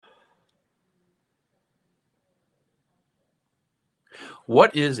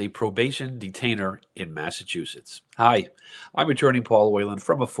What is a probation detainer in Massachusetts? Hi, I'm attorney Paul Whalen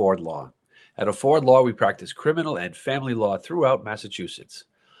from Afford Law. At Afford Law, we practice criminal and family law throughout Massachusetts.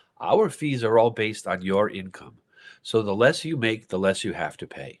 Our fees are all based on your income, so the less you make, the less you have to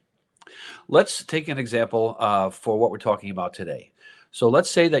pay. Let's take an example for what we're talking about today. So let's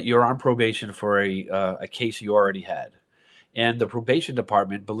say that you're on probation for a case you already had, and the probation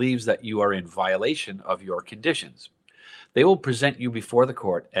department believes that you are in violation of your conditions. They will present you before the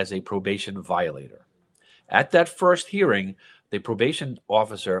court as a probation violator. At that first hearing, the probation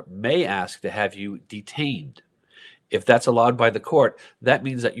officer may ask to have you detained. If that's allowed by the court, that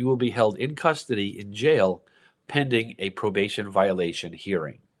means that you will be held in custody in jail pending a probation violation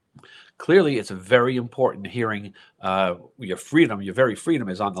hearing. Clearly, it's a very important hearing. Your very freedom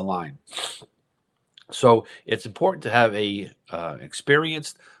is on the line. So it's important to have a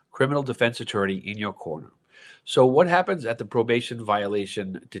experienced criminal defense attorney in your corner. So what happens at the probation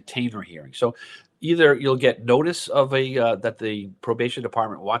violation detainer hearing? So either you'll get notice of that the probation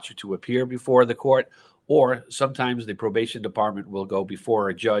department wants you to appear before the court, or sometimes the probation department will go before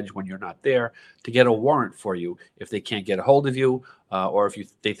a judge when you're not there to get a warrant for you if they can't get a hold of you, or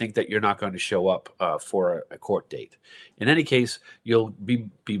if they think that you're not going to show up for a court date. In any case, you'll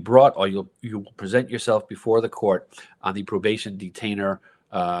be brought, or you'll present yourself before the court on the probation detainer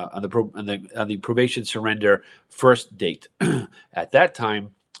on the probation surrender first date. At that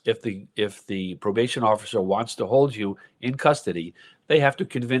time, if the probation officer wants to hold you in custody, they have to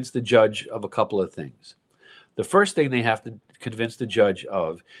convince the judge of a couple of things. The first thing they have to convince the judge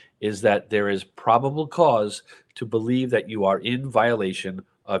of is that there is probable cause to believe that you are in violation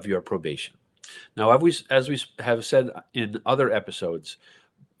of your probation. Now, as we have said in other episodes,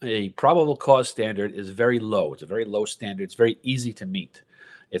 a probable cause standard is very low. It's a very low standard. It's very easy to meet.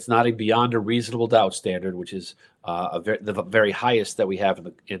 It's not a beyond a reasonable doubt standard, which is the very highest that we have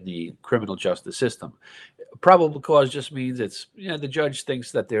in the criminal justice system. Probable cause just means the judge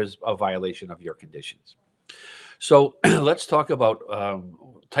thinks that there's a violation of your conditions. So let's talk about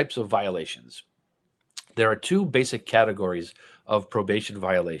types of violations. There are two basic categories of probation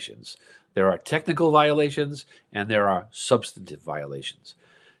violations. There are technical violations and there are substantive violations.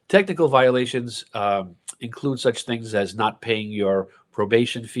 Technical violations include such things as not paying your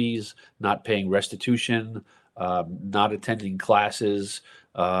probation fees, not paying restitution, not attending classes,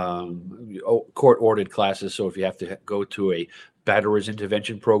 court-ordered classes. So if you have to go to a batterer's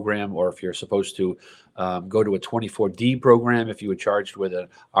intervention program, or if you're supposed to go to a 24D program, if you were charged with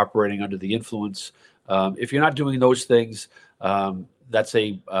operating under the influence, if you're not doing those things, that's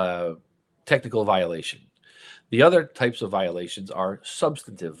a technical violation. The other types of violations are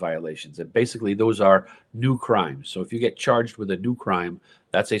substantive violations, and basically those are new crimes. So if you get charged with a new crime,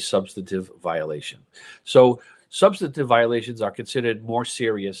 that's a substantive violation. So substantive violations are considered more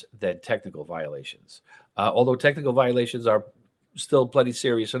serious than technical violations, although technical violations are still plenty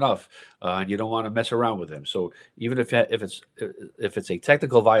serious enough, and you don't want to mess around with them. So even if it's a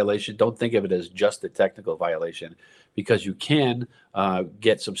technical violation, don't think of it as just a technical violation, because you can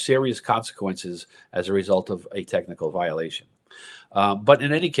get some serious consequences as a result of a technical violation. But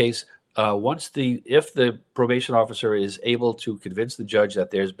in any case, if the probation officer is able to convince the judge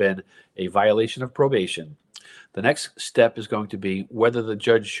that there's been a violation of probation, the next step is going to be whether the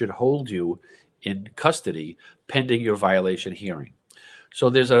judge should hold you in custody pending your violation hearing. So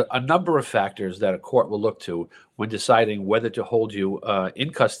there's a number of factors that a court will look to when deciding whether to hold you in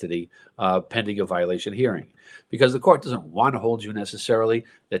custody pending a violation hearing. Because the court doesn't want to hold you necessarily.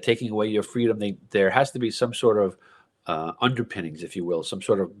 They're taking away your freedom. There has to be some sort of underpinnings, if you will, some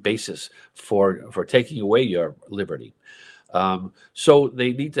sort of basis for taking away your liberty. So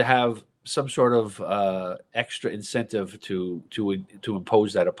they need to have some sort of extra incentive to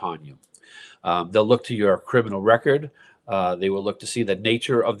impose that upon you. They'll look to your criminal record. They will look to see the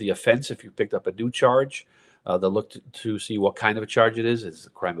nature of the offense if you picked up a new charge. They'll look to see what kind of a charge it is. Is it a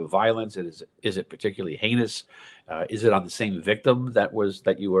crime of violence? Is it particularly heinous? Is it on the same victim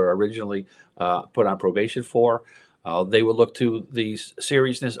that you were originally put on probation for? They will look to the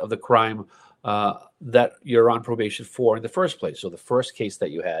seriousness of the crime that you're on probation for in the first place. So the first case that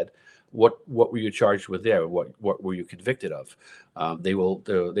you had, what were you charged with there? What were you convicted of? They will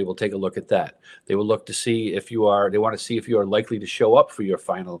take a look at that. They will look to see if you are. They want to see if you are likely to show up for your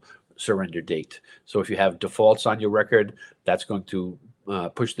final surrender date. So if you have defaults on your record, that's going to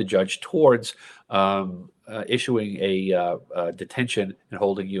push the judge towards issuing a detention and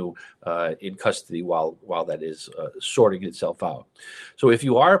holding you in custody while that is sorting itself out. So if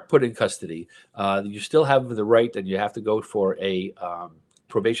you are put in custody, you still have the right, and you have to go for a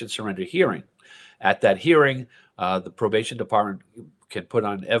probation surrender hearing. At that hearing, the probation department can put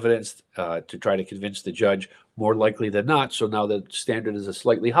on evidence to try to convince the judge more likely than not. So now the standard is a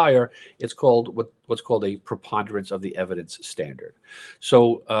slightly higher. It's called what's called a preponderance of the evidence standard.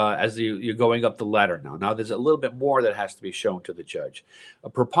 So as you're going up the ladder now there's a little bit more that has to be shown to the judge. A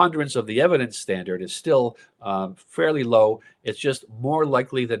preponderance of the evidence standard is still fairly low. It's just more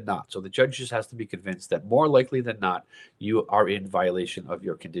likely than not. So the judge just has to be convinced that more likely than not you are in violation of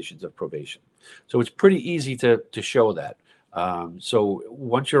your conditions of probation. So it's pretty easy to show that. So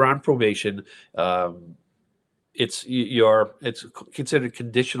once you're on probation, it's considered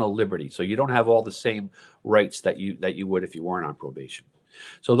conditional liberty. So you don't have all the same rights that you would if you weren't on probation.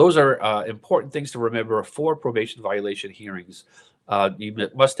 So those are important things to remember for probation violation hearings. You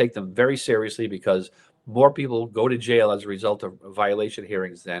must take them very seriously because more people go to jail as a result of violation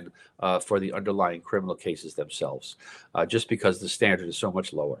hearings than for the underlying criminal cases themselves, just because the standard is so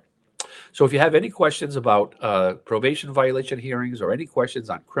much lower. So if you have any questions about probation violation hearings or any questions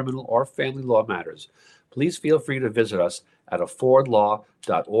on criminal or family law matters, please feel free to visit us at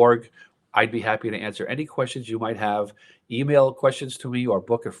affordlaw.org. I'd be happy to answer any questions you might have. Email questions to me or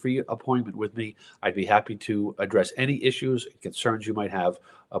book a free appointment with me. I'd be happy to address any issues and concerns you might have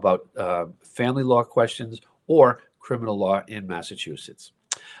about family law questions or criminal law in Massachusetts.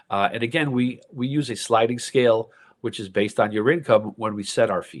 And again, we use a sliding scale, which is based on your income when we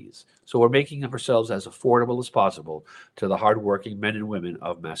set our fees. So we're making ourselves as affordable as possible to the hardworking men and women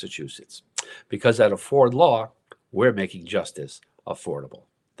of Massachusetts. Because at Afford Law, we're making justice affordable.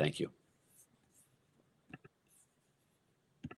 Thank you.